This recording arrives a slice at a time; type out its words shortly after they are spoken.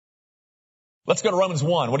Let's go to Romans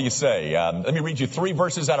 1. What do you say? Let me read you 3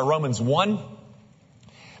 verses out of Romans 1.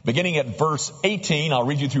 Beginning at verse 18, I'll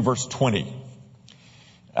read you through verse 20.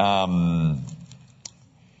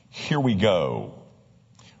 Here we go.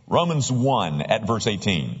 Romans 1 at verse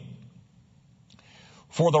 18.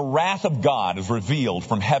 For the wrath of God is revealed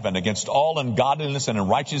from heaven against all ungodliness and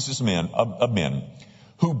unrighteousness of men,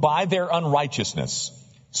 who by their unrighteousness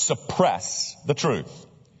suppress the truth.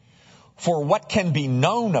 For what can be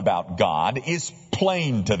known about God is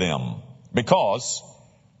plain to them, because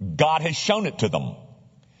God has shown it to them.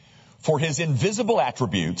 For his invisible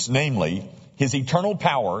attributes, namely his eternal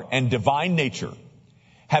power and divine nature,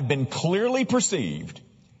 have been clearly perceived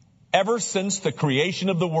ever since the creation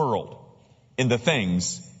of the world in the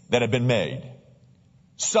things that have been made.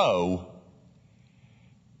 So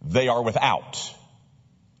they are without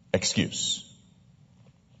excuse.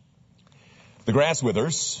 The grass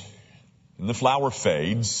withers and the flower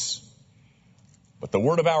fades, but the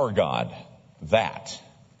word of our God, that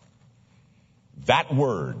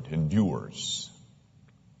word endures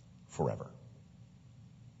forever.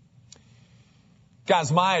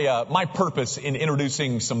 Guys, my purpose in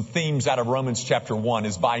introducing some themes out of Romans chapter 1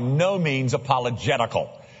 is by no means apologetical.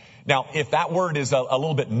 Now, if that word is a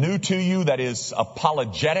little bit new to you, that is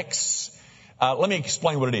apologetics, let me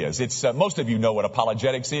explain what it is. It's most of you know what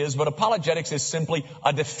apologetics is, but apologetics is simply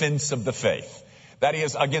a defense of the faith. That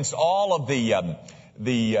is, against all of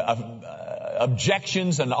the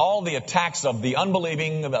objections and all the attacks of the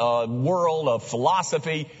unbelieving world of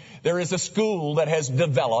philosophy, there is a school that has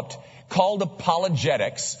developed called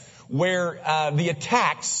apologetics, where the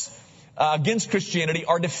attacks against Christianity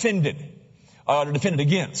are defended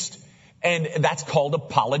against. And that's called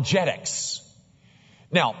apologetics.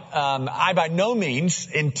 Now, I by no means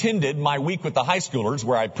intended my week with the high schoolers,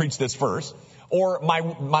 where I preach this verse, or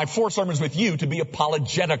my 4 sermons with you to be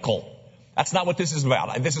apologetical. That's not what this is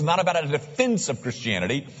about. This is not about a defense of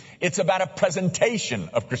Christianity. It's about a presentation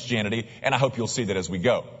of Christianity, and I hope you'll see that as we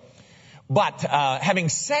go. But having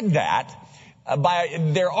said that,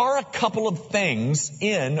 there are a couple of things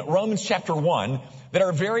in Romans chapter 1 that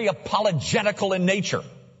are very apologetical in nature.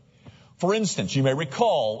 For instance, you may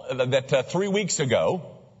recall that 3 weeks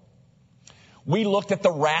ago, we looked at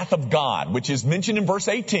the wrath of God, which is mentioned in verse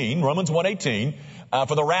 18, Romans 1:18.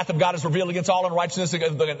 For the wrath of God is revealed against all unrighteousness.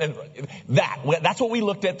 That's what we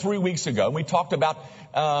looked at 3 weeks ago. We talked about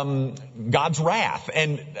God's wrath.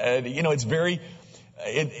 And, it's very...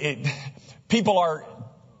 people are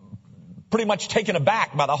pretty much taken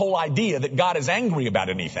aback by the whole idea that God is angry about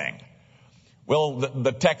anything. Well,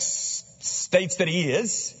 the text states that he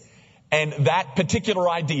is, and that particular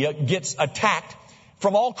idea gets attacked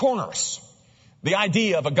from all corners. The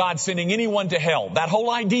idea of a God sending anyone to hell, that whole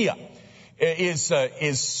idea is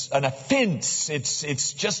an offense.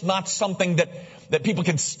 It's just not something that people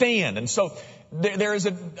can stand. And so there is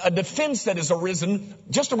a defense that has arisen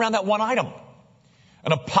just around that one item.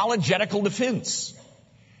 An apologetical defense.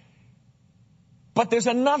 But there's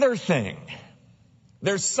another thing.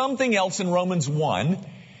 There's something else in Romans 1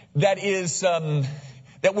 that is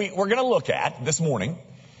that we're going to look at this morning.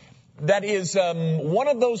 That is one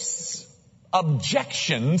of those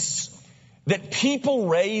objections that people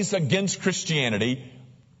raise against Christianity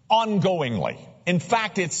ongoingly. In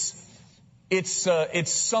fact, it's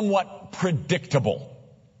somewhat predictable.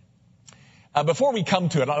 Before we come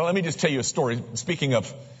to it, let me just tell you a story. Speaking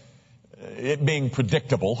of it being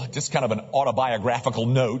predictable, just kind of an autobiographical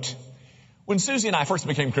note. When Susie and I first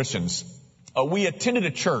became Christians, we attended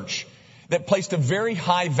a church that placed a very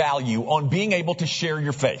high value on being able to share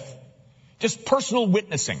your faith. Just personal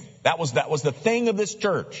witnessing. That was the thing of this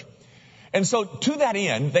church. And so to that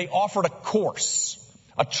end, they offered a course,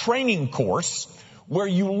 a training course, where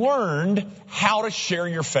you learned how to share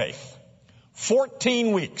your faith.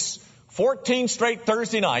 14 weeks. 14 straight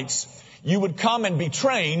Thursday nights, you would come and be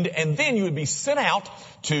trained, and then you would be sent out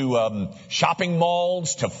to shopping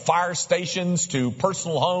malls, to fire stations, to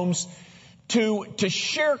personal homes, to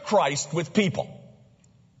share Christ with people.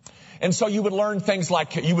 And so you would learn things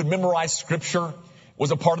like you would memorize scripture,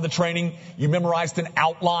 was a part of the training. You memorized an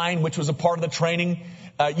outline, which was a part of the training.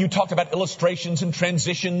 You talked about illustrations and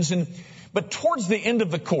transitions. But towards the end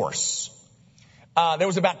of the course, there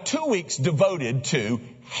was about 2 weeks devoted to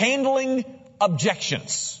handling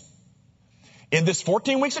objections. In this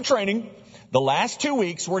 14 weeks of training, the last 2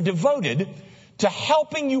 weeks were devoted to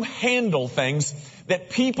helping you handle things that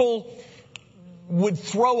people would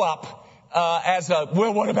throw up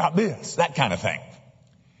well, what about this? That kind of thing.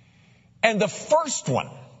 And the first one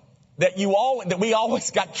that we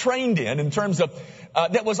always got trained in terms of,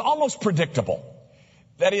 that was almost predictable.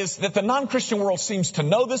 That is, that the non-Christian world seems to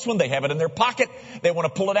know this one. They have it in their pocket. They want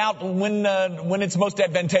to pull it out when it's most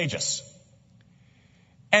advantageous.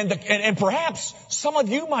 And perhaps some of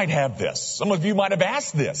you might have this. Some of you might have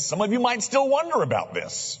asked this. Some of you might still wonder about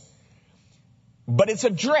this. But it's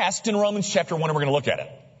addressed in Romans chapter 1, and we're going to look at it.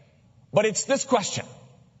 But it's this question.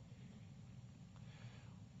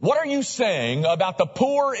 What are you saying about the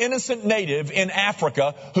poor, innocent native in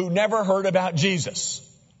Africa who never heard about Jesus?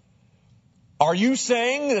 Are you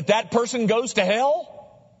saying that that person goes to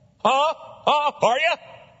hell? Are you?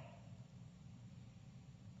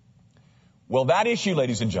 Well, that issue,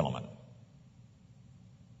 ladies and gentlemen,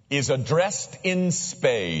 is addressed in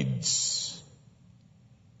spades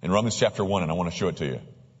in Romans chapter 1, and I want to show it to you.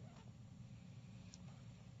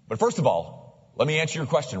 But first of all, let me answer your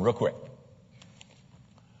question real quick.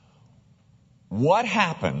 What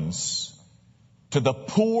happens to the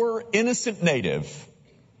poor, innocent native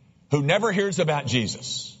who never hears about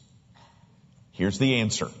Jesus? Here's the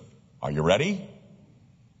answer. Are you ready?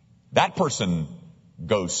 That person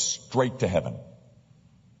goes straight to heaven.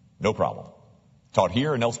 No problem. Taught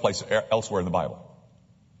here and elsewhere in the Bible.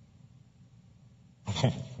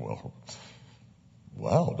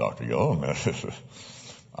 Well, Dr. Young,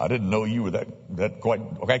 I didn't know you were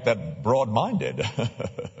that broad-minded.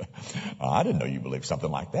 I didn't know you believed something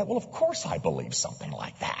like that. Well, of course I believe something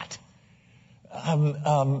like that.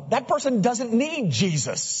 That person doesn't need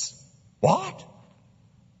Jesus. What?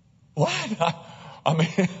 I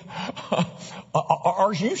mean,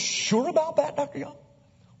 are you sure about that, Dr. Young?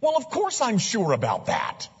 Well, of course I'm sure about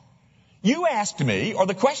that. You asked me, or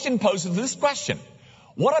the question poses this question.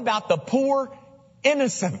 What about the poor,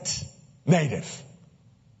 innocent native?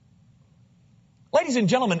 Ladies and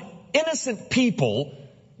gentlemen, innocent people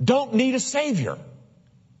don't need a savior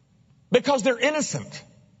because they're innocent.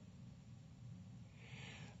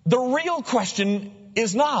 The real question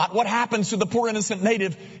is not what happens to the poor innocent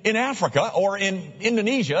native in Africa or in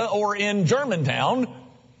Indonesia or in Germantown.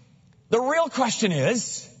 The real question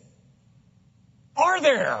is, are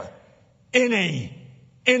there any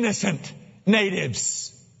innocent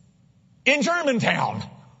natives in Germantown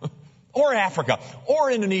or Africa or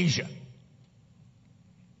Indonesia?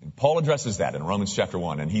 And Paul addresses that in Romans chapter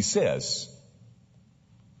 1, and he says,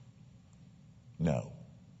 no.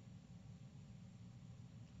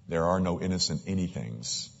 There are no innocent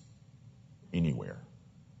anythings anywhere.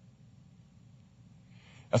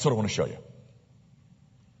 That's what I want to show you.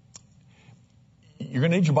 You're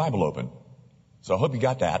going to need your Bible open. So I hope you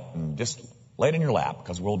got that, and just lay it in your lap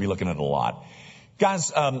because we'll be looking at it a lot.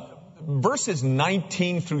 Guys, verses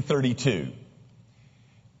 19 through 32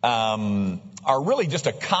 are really just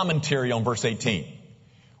a commentary on verse 18.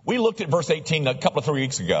 We looked at verse 18 a couple of 3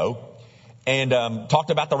 weeks ago and talked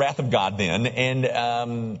about the wrath of God then.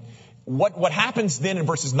 And what happens then in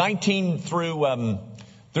verses 19 through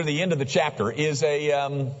the end of the chapter is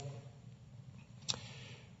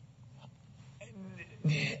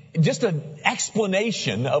just an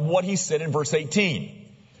explanation of what he said in verse 18.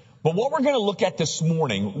 But what we're going to look at this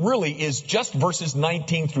morning really is just verses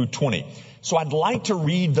 19 through 20. So I'd like to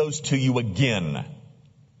read those to you again.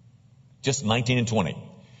 Just 19 and 20.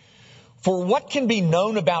 For what can be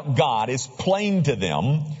known about God is plain to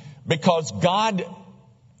them because God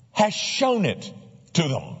has shown it to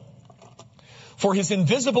them. For his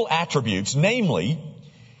invisible attributes, namely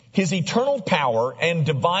his eternal power and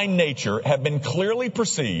divine nature, have been clearly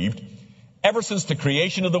perceived ever since the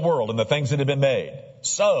creation of the world and the things that have been made.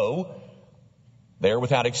 So, they're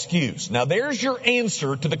without excuse. Now there's your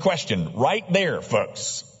answer to the question right there,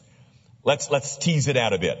 folks. Let's tease it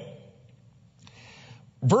out a bit.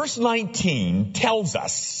 Verse 19 tells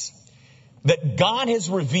us that God has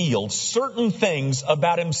revealed certain things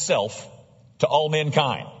about himself to all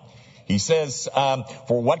mankind. He says,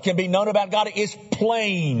 for what can be known about God is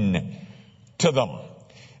plain to them.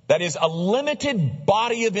 That is, a limited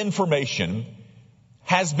body of information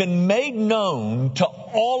has been made known to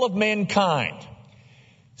all of mankind.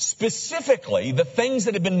 Specifically, the things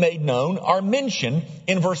that have been made known are mentioned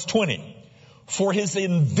in verse 20. For his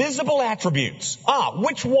invisible attributes.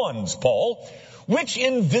 Which ones, Paul? Which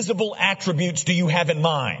invisible attributes do you have in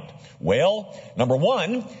mind? Well, number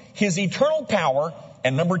one, his eternal power,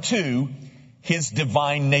 and number two, his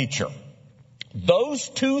divine nature. Those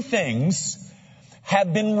two things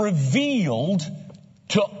have been revealed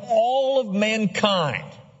to all of mankind.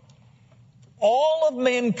 All of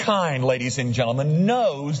mankind, ladies and gentlemen,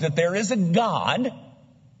 knows that there is a God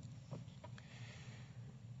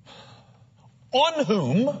on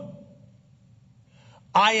whom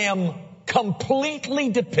I am completely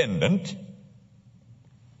dependent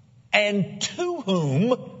and to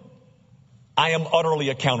whom I am utterly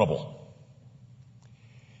accountable.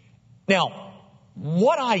 Now,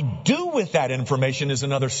 what I do with that information is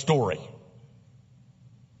another story.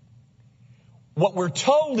 What we're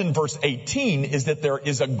told in verse 18 is that there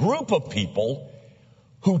is a group of people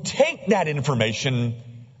who take that information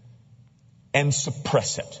and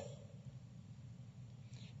suppress it.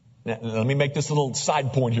 Now, let me make this little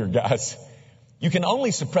side point here, guys. You can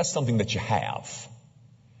only suppress something that you have.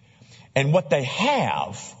 And what they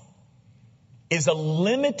have is a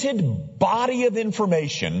limited body of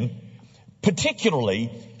information, particularly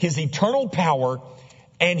his eternal power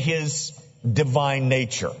and his divine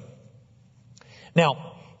nature.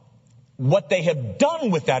 Now, what they have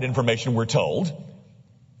done with that information, we're told,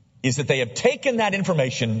 is that they have taken that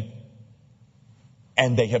information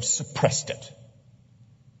and they have suppressed it.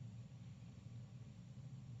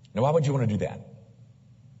 Now, why would you want to do that?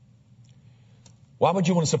 Why would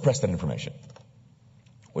you want to suppress that information?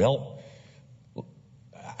 Well,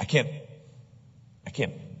 I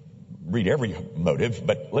can't read every motive,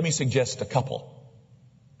 but let me suggest a couple.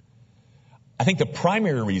 I think the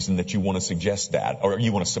primary reason that you want to suggest that, or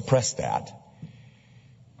you want to suppress that,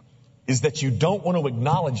 is that you don't want to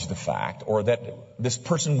acknowledge the fact, or that this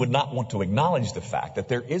person would not want to acknowledge the fact that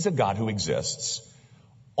there is a God who exists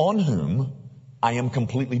on whom I am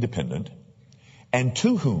completely dependent and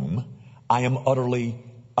to whom I am utterly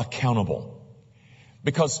accountable.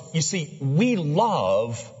 Because, you see, we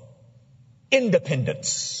love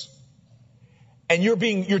independence. And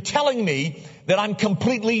you're telling me that I'm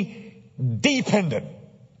completely dependent.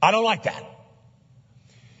 I don't like that.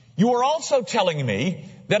 You are also telling me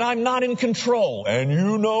that I'm not in control. And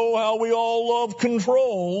you know how we all love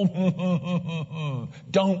control.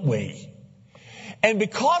 Don't we? And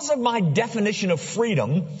because of my definition of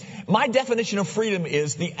freedom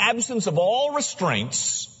is the absence of all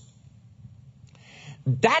restraints.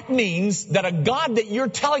 That means that a God that you're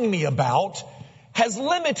telling me about has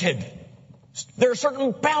limited. There are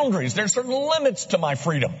certain boundaries. There are certain limits to my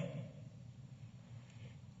freedom.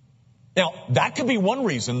 Now, that could be one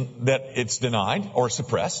reason that it's denied or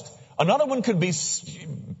suppressed. Another one could be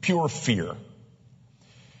pure fear.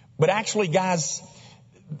 But actually, guys,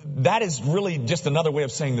 that is really just another way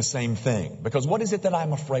of saying the same thing. Because what is it that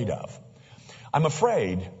I'm afraid of? I'm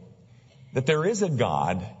afraid that there is a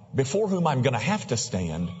God before whom I'm going to have to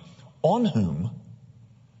stand, on whom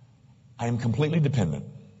I am completely dependent,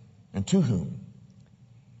 and to whom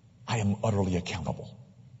I am utterly accountable.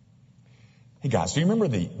 Hey guys, do you remember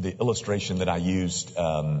the illustration that I used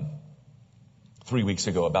 3 weeks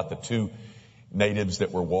ago about the two natives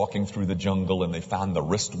that were walking through the jungle and they found the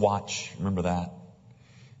wristwatch? Remember that?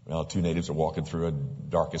 Well, two natives are walking through a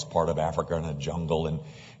darkest part of Africa in a jungle,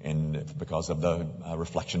 and because of the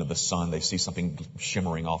reflection of the sun, they see something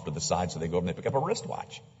shimmering off to the side, so they go up and they pick up a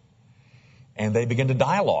wristwatch. And they begin to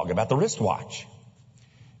dialogue about the wristwatch.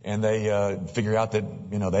 And they figure out that,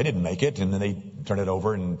 they didn't make it, and then they turn it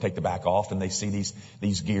over and take the back off, and they see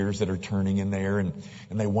these gears that are turning in there, and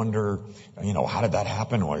they wonder, how did that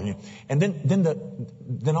happen? And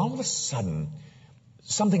then all of a sudden,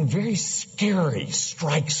 something very scary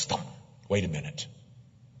strikes them. Wait a minute.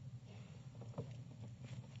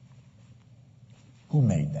 Who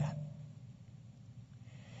made that?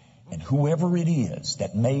 And whoever it is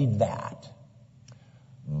that made that,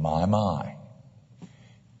 my,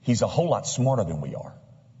 he's a whole lot smarter than we are.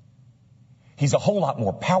 He's a whole lot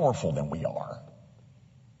more powerful than we are.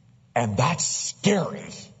 And that's scary.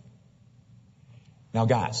 Now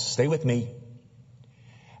guys, stay with me.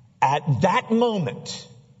 At that moment,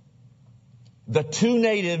 the two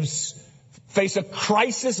natives face a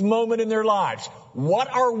crisis moment in their lives.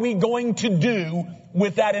 What are we going to do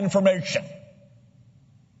with that information?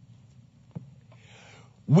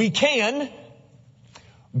 We can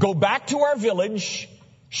go back to our village,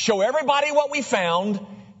 show everybody what we found,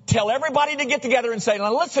 tell everybody to get together and say,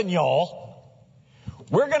 now listen, y'all,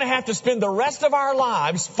 we're going to have to spend the rest of our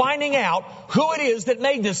lives finding out who it is that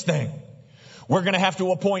made this thing. We're going to have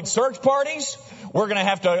to appoint search parties. We're going to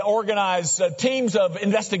have to organize teams of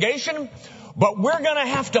investigation. But we're going to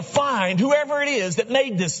have to find whoever it is that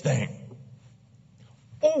made this thing.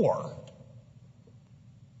 Or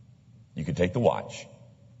you could take the watch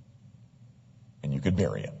and you could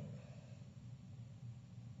bury it.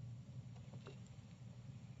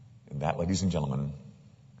 And that, ladies and gentlemen,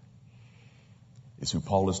 is who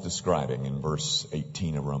Paul is describing in verse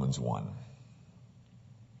 18 of Romans 1.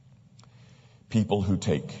 People who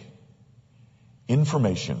take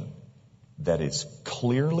information that is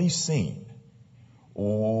clearly seen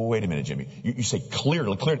Wait a minute, Jimmy. You say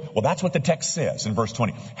clearly. Well, that's what the text says in verse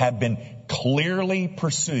 20. Have been clearly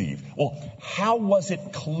perceived. Well, how was it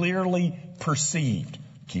clearly perceived?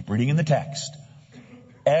 Keep reading in the text.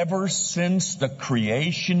 Ever since the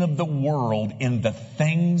creation of the world in the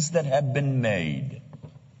things that have been made.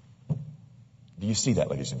 Do you see that,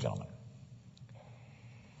 ladies and gentlemen?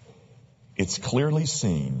 It's clearly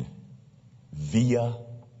seen via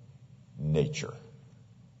nature.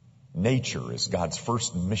 Nature is God's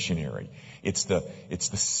first missionary. It's the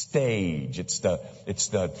stage. It's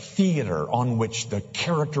the theater on which the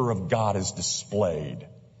character of God is displayed.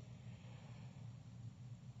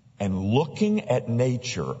 And looking at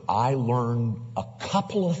nature, I learned a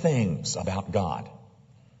couple of things about God.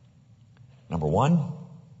 Number one,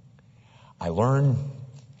 I learned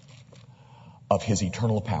of His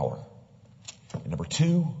eternal power. And number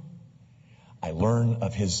two, I learned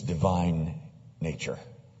of His divine nature.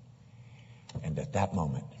 And at that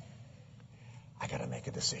moment, I got to make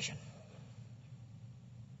a decision.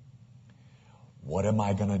 What am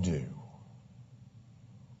I going to do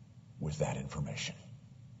with that information?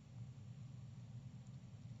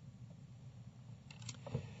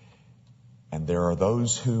 And there are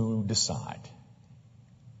those who decide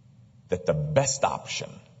that the best option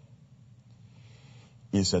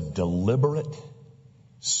is a deliberate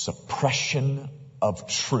suppression of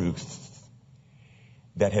truth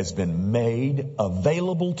that has been made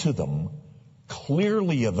available to them,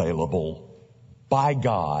 clearly available by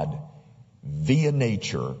God via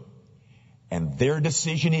nature. And their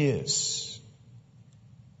decision is,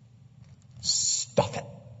 stuff it.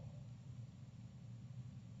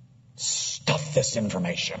 Stuff this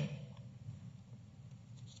information.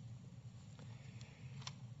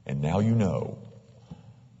 And now you know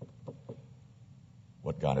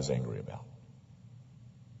what God is angry about.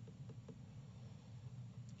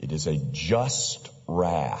 It is a just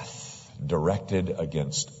wrath directed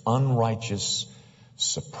against unrighteous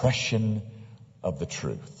suppression of the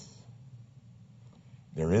truth.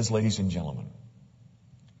 There is, ladies and gentlemen,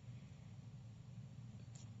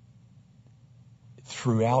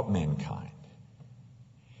 throughout mankind,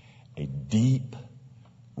 a deep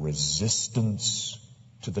resistance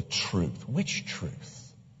to the truth. Which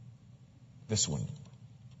truth? This one.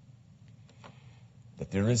 That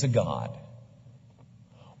there is a God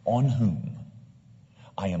on whom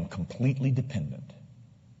I am completely dependent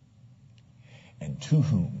and to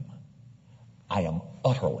whom I am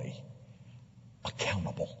utterly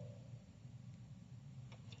accountable.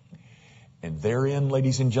 And therein,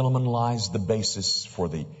 ladies and gentlemen, lies the basis for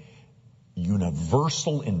the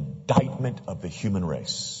universal indictment of the human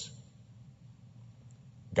race.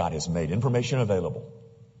 God has made information available,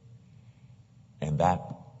 and that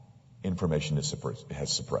information is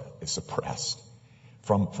suppressed.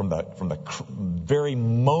 From the very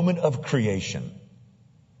moment of creation,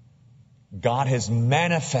 God has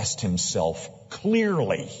manifested Himself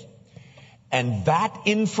clearly, and that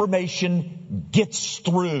information gets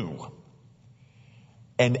through.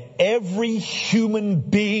 And every human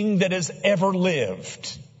being that has ever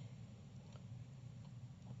lived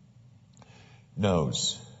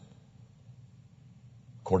knows,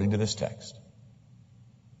 according to this text,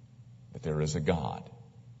 that there is a God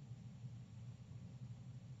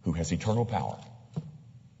who has eternal power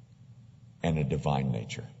and a divine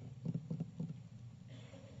nature.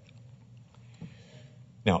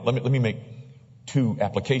 Now, let me make two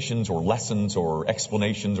applications or lessons or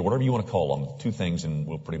explanations or whatever you want to call them, two things, and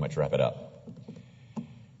we'll pretty much wrap it up.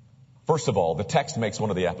 First of all, the text makes one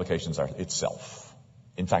of the applications itself.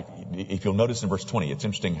 In fact, if you'll notice in verse 20, it's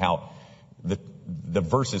interesting how the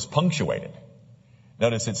verse is punctuated.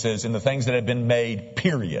 Notice it says, in the things that have been made,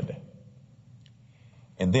 period.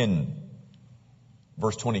 And then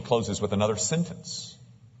verse 20 closes with another sentence.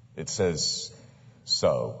 It says,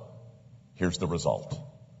 so here's the result.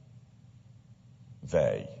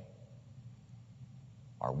 They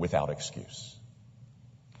are without excuse.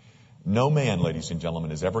 No man, ladies and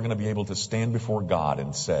gentlemen, is ever going to be able to stand before God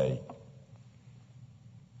and say,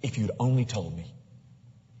 if you'd only told me.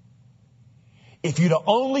 If you'd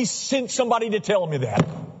only sent somebody to tell me that.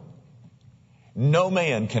 No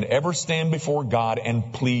man can ever stand before God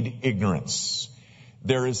and plead ignorance.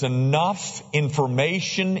 There is enough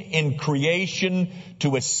information in creation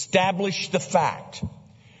to establish the fact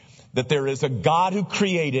that there is a God who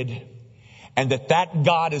created, and that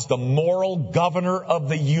God is the moral governor of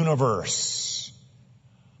the universe.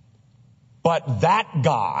 But that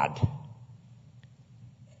God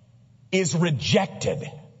is rejected.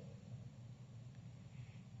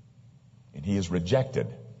 And He is rejected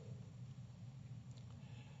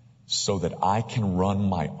so that I can run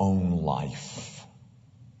my own life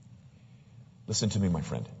Listen to me, my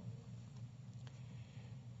friend.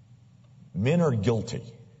 Men are guilty,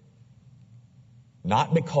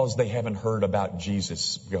 not because they haven't heard about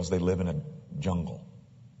Jesus, because they live in a jungle.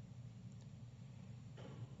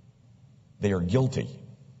 They are guilty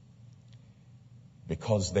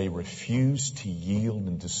because they refuse to yield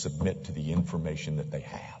and to submit to the information that they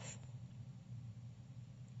have.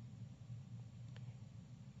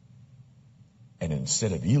 And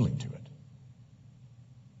instead of yielding to it,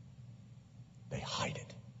 they hide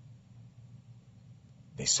it.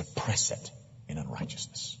 They suppress it in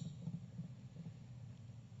unrighteousness.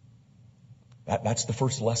 That's the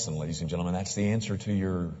first lesson, ladies and gentlemen. That's the answer to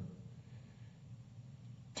your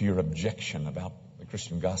objection about the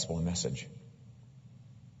Christian gospel and message.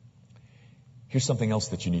 Here's something else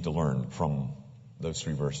that you need to learn from those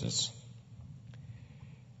 3 verses.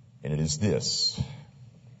 And it is this.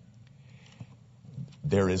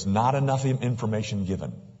 There is not enough information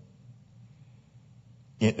given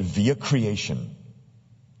via creation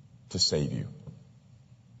to save you.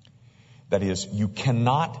 That is, you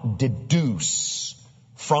cannot deduce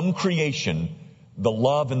from creation the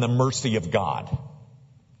love and the mercy of God.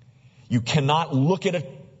 You cannot look at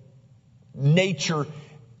nature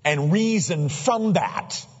and reason from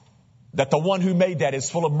that the one who made that is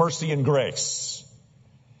full of mercy and grace.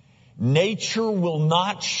 Nature will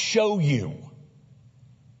not show you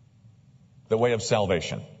the way of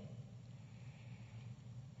salvation.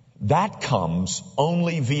 That comes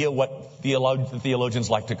only via what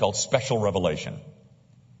theologians like to call special revelation.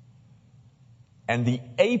 And the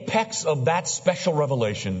apex of that special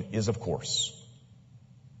revelation is, of course,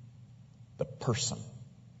 the person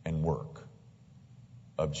and work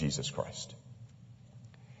of Jesus Christ.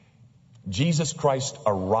 Jesus Christ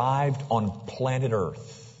arrived on planet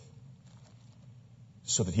Earth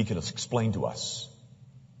so that he could explain to us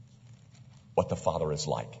what the Father is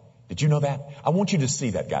like. Did you know that? I want you to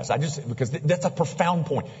see that, guys. Because that's a profound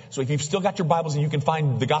point. So if you've still got your Bibles, and you can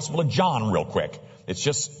find the Gospel of John real quick. It's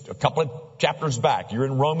just a couple of chapters back. You're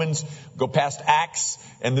in Romans, go past Acts,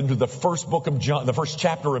 and then to the first book of John, the first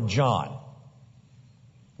chapter of John.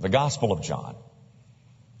 The Gospel of John.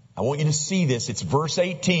 I want you to see this. It's verse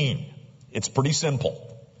 18. It's pretty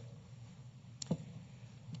simple.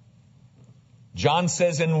 John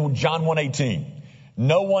says in John 1:18,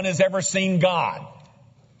 no one has ever seen God.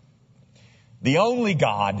 The only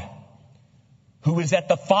God who is at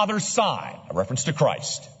the Father's side, a reference to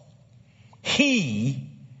Christ,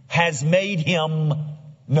 he has made him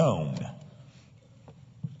known.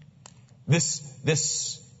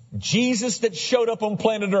 This Jesus that showed up on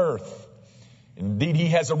planet Earth, indeed he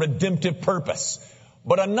has a redemptive purpose.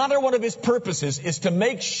 But another one of his purposes is to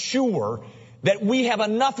make sure that we have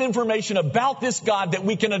enough information about this God that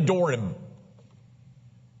we can adore him.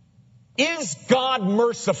 Is God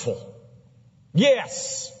merciful?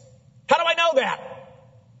 Yes. How do I know that?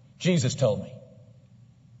 Jesus told me.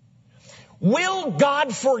 Will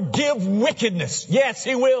God forgive wickedness? Yes,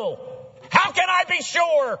 he will. How can I be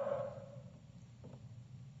sure?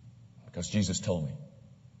 Because Jesus told me.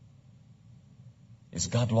 Is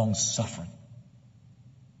God long-suffering?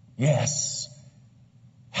 Yes.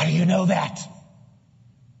 How do you know that?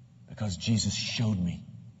 Because Jesus showed me.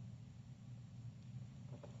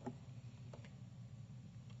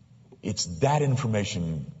 It's that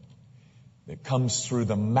information that comes through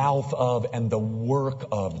the mouth of and the work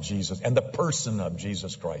of Jesus and the person of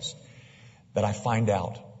Jesus Christ that I find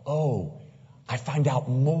out. Oh, I find out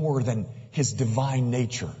more than his divine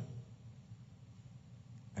nature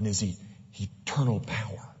and his eternal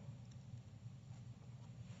power.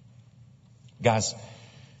 Guys,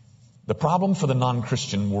 the problem for the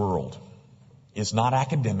non-Christian world is not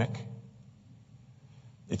academic.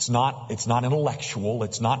 It's not intellectual.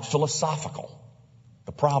 It's not philosophical.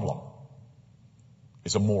 The problem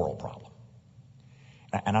is a moral problem.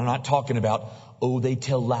 And I'm not talking about, they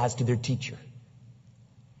tell lies to their teacher.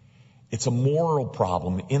 It's a moral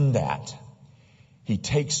problem in that he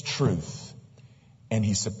takes truth and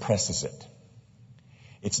he suppresses it.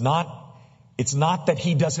 It's not that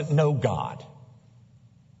he doesn't know God.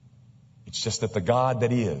 It's just that the God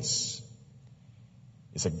that is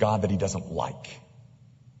a God that he doesn't like.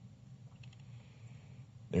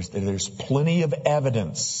 There's plenty of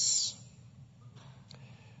evidence.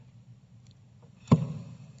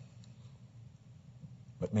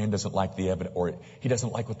 But man doesn't like the evidence, or he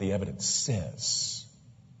doesn't like what the evidence says.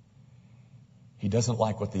 He doesn't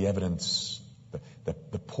like what the evidence,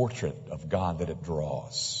 the portrait of God that it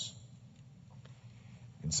draws.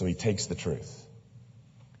 And so he takes the truth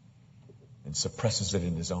and suppresses it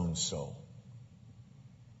in his own soul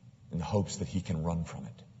in the hopes that he can run from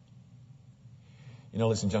it.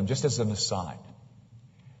 Listen, John, just as an aside,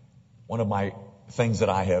 one of my things that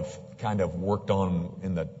I have kind of worked on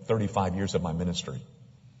in the 35 years of my ministry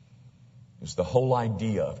is the whole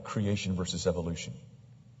idea of creation versus evolution.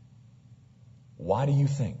 Why do you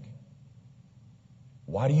think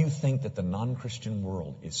that the non-Christian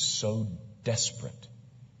world is so desperate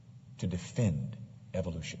to defend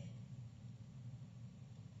evolution?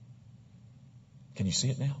 Can you see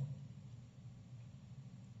it now?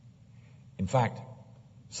 In fact,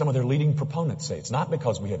 some of their leading proponents say it's not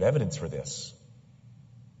because we have evidence for this,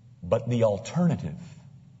 but the alternative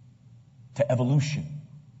to evolution,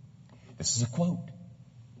 this is a quote,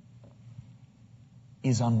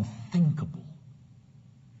 is unthinkable.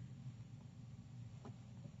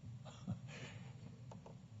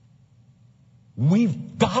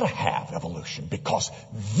 We've got to have evolution because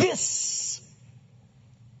this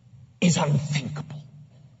is unthinkable.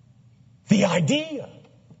 The idea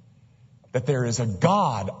that there is a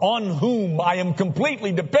God on whom I am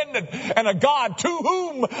completely dependent and a God to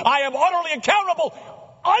whom I am utterly accountable,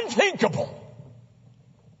 unthinkable.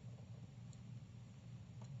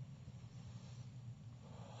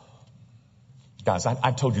 Guys,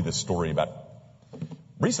 I've told you this story about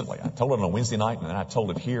recently. I told it on a Wednesday night, and then I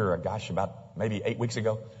told it here, about maybe 8 weeks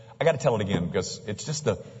ago. I got to tell it again because it's just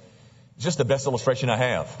the best illustration I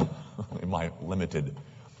have in my limited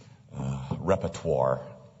repertoire.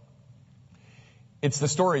 It's the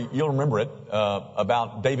story, you'll remember it,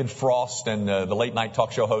 about David Frost and the late night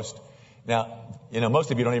talk show host. Now,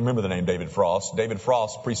 most of you don't even remember the name David Frost. David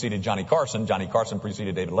Frost preceded Johnny Carson. Johnny Carson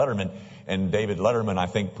preceded David Letterman. And David Letterman, I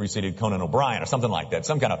think, preceded Conan O'Brien or something like that.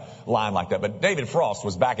 Some kind of line like that. But David Frost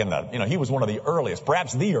was back in he was one of the earliest,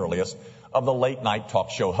 perhaps the earliest, of the late night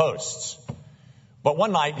talk show hosts. But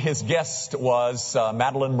one night, his guest was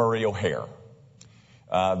Madalyn Murray O'Hair.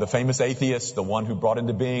 The famous atheist, the one who brought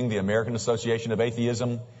into being the American Association of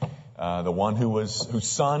Atheism, the one whose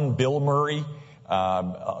son, Bill Murray,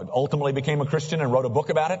 ultimately became a Christian and wrote a book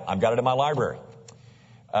about it. I've got it in my library.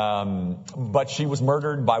 But she was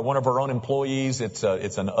murdered by one of her own employees. It's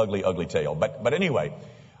an ugly, ugly tale. But anyway,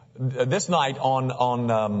 this night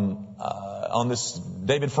on this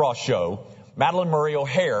David Frost show, Madalyn Murray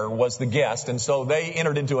O'Hair was the guest, and so they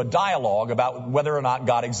entered into a dialogue about whether or not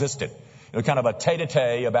God existed. Kind of a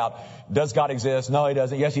tete-a-tete about, does God exist? No, he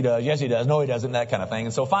doesn't. Yes, he does. Yes, he does. No, he doesn't. That kind of thing.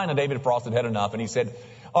 And so finally, David Frost had had enough, and he said,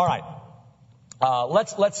 all right,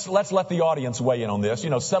 let's let the audience weigh in on this.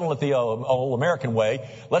 Settle it the old American way.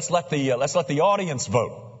 Let's let the audience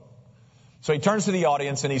vote. So he turns to the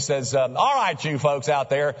audience and he says, all right, you folks out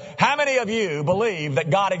there, how many of you believe that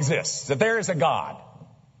God exists, that there is a God?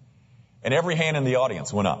 And every hand in the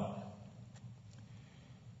audience went up.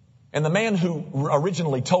 And the man who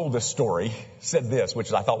originally told this story said this,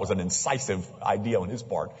 which I thought was an incisive idea on his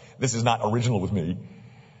part. This is not original with me.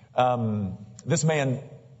 This man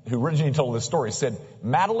who originally told this story said,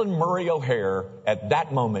 Madalyn Murray O'Hair at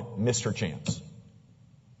that moment missed her chance.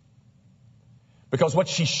 Because what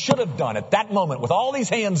she should have done at that moment, with all these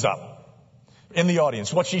hands up in the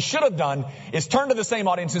audience, what she should have done is turn to the same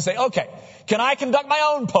audience and say, okay, can I conduct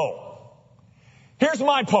my own poll? Here's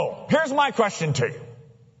my poll. Here's my question to you.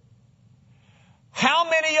 How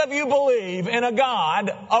many of you believe in a God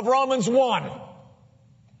of Romans 1?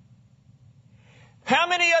 How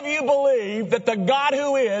many of you believe that the God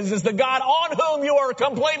who is the God on whom you are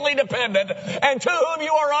completely dependent and to whom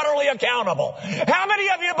you are utterly accountable? How many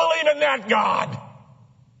of you believe in that God?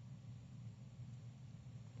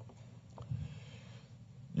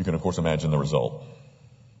 You can, of course, imagine the result.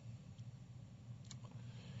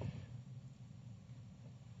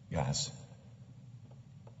 Guys,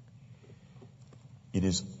 it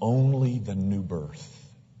is only the new birth,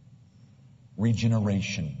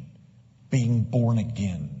 regeneration, being born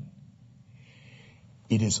again.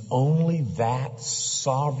 It is only that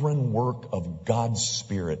sovereign work of God's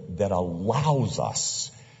Spirit that allows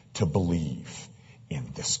us to believe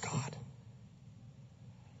in this God.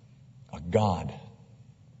 A God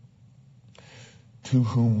to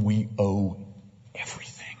whom we owe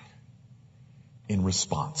everything in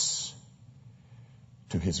response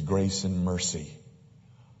to His grace and mercy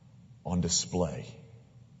on display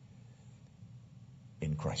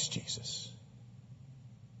in Christ Jesus.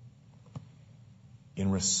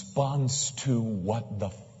 In response to what the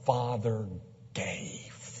Father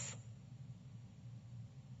gave.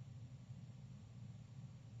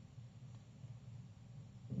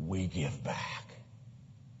 We give back.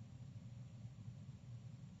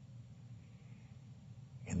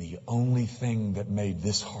 And the only thing that made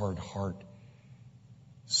this hard heart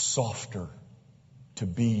softer to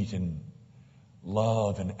beat in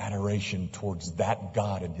love and adoration towards that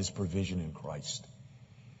God and His provision in Christ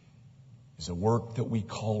is a work that we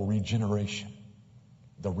call regeneration,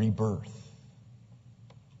 the rebirth,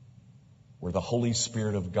 where the Holy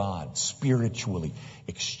Spirit of God spiritually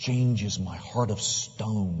exchanges my heart of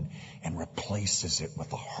stone and replaces it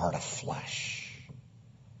with a heart of flesh.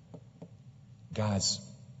 Guys,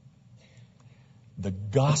 the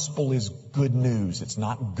gospel is good news. It's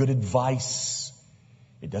not good advice.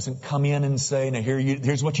 It doesn't come in and say, now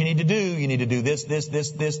here's what you need to do. You need to do this,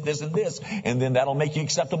 and this, and then that'll make you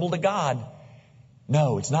acceptable to God.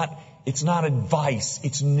 No, it's not advice.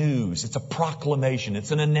 It's news. It's a proclamation.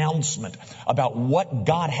 It's an announcement about what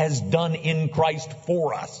God has done in Christ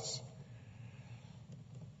for us.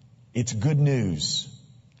 It's good news,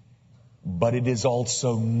 but it is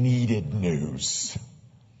also needed news,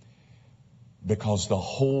 because the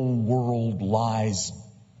whole world lies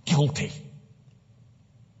guilty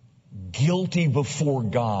before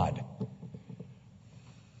God.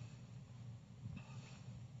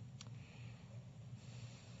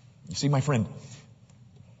 You see, my friend,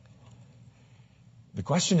 the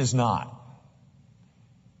question is not,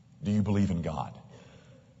 do you believe in God?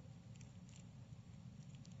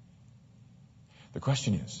 The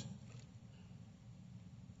question is,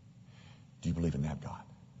 do you believe in that God?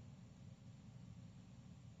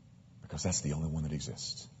 Because that's the only one that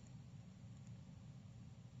exists.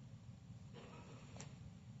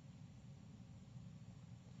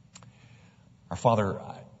 Our Father,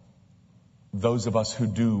 those of us who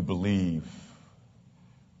do believe,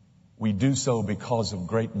 we do so because of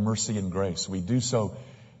great mercy and grace. We do so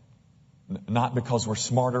not because we're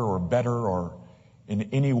smarter or better or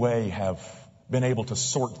in any way have been able to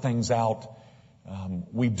sort things out.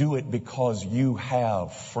 We do it because you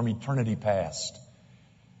have, from eternity past,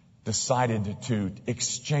 decided to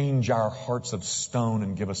exchange our hearts of stone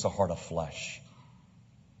and give us a heart of flesh.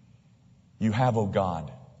 You have, O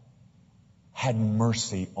God, had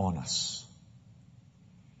mercy on us.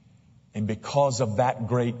 And because of that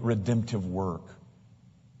great redemptive work,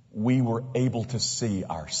 we were able to see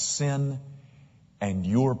our sin and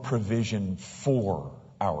your provision for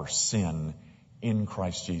our sin in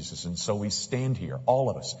Christ Jesus. And so we stand here, all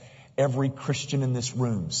of us, every Christian in this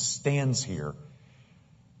room stands here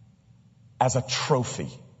as a trophy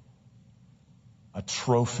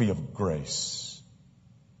of grace.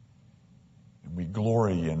 And we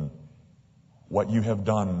glory in what you have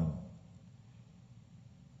done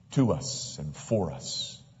to us and for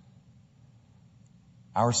us.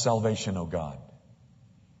 Our salvation, O God,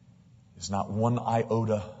 is not one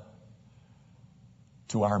iota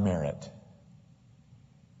to our merit.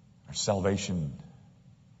 Our salvation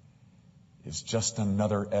is just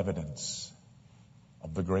another evidence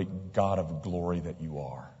of the great God of glory that you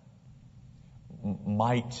are.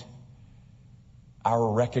 Might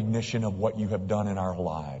our recognition of what you have done in our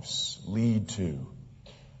lives lead to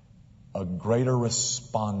a greater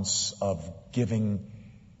response of giving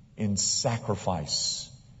in sacrifice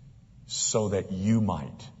so that you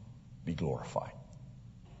might be glorified.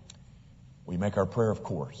 We make our prayer, of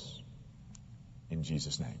course, in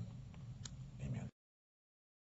Jesus' name.